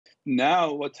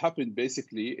Now what happened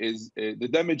basically is the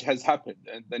damage has happened,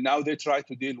 and then now they try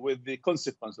to deal with the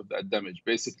consequence of that damage.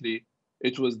 Basically,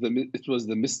 it was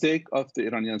the mistake of the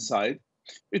Iranian side.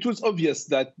 It was obvious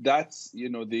that that's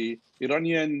the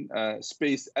Iranian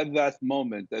space at that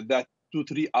moment, at that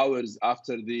 2-3 hours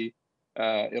after the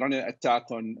Iranian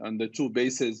attack on the two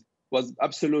bases, was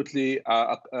absolutely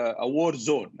a war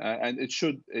zone, and it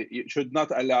should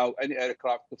not allow any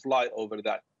aircraft to fly over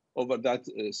that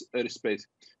airspace.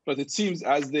 But it seems,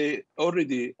 as they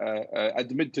already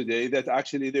admit today, that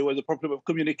actually there was a problem of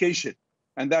communication,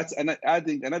 and that's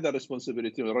adding another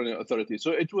responsibility to the Iranian authorities.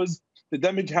 So the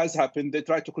damage has happened. They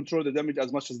try to control the damage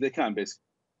as much as they can, basically.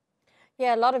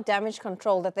 Yeah, a lot of damage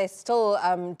control that they're still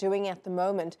doing at the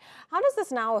moment. How does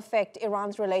this now affect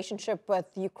Iran's relationship with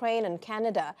Ukraine and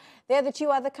Canada? They're the two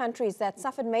other countries that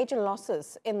suffered major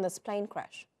losses in this plane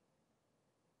crash.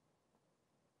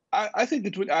 I think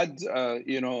it will add,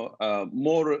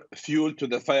 more fuel to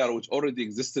the fire which already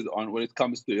existed when it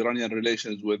comes to Iranian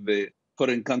relations with the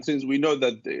foreign countries. We know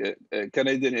that the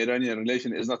Canadian-Iranian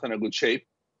relation is not in a good shape.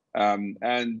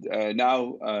 And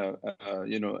now,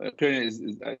 Ukraine is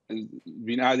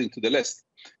been adding to the list.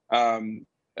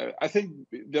 I think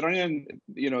the Iranian,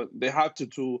 they have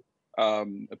to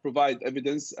provide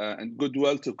evidence and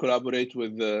goodwill to collaborate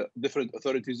with the different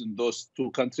authorities in those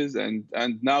two countries, and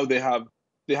now they have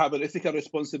an ethical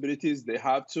responsibilities. They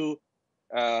have to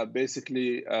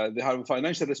basically they have a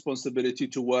financial responsibility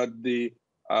toward the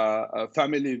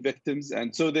family victims,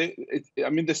 and so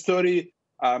the story.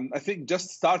 I think just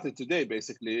started today,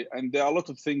 basically, and there are a lot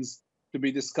of things to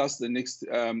be discussed the next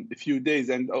few days.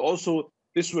 And also,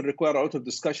 this will require a lot of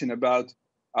discussion about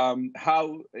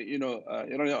how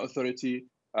Iranian authority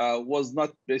was not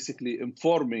basically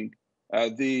informing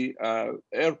the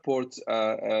airport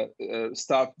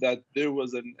staff that there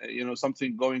was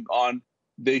something going on.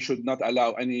 They should not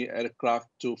allow any aircraft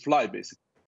to fly, basically.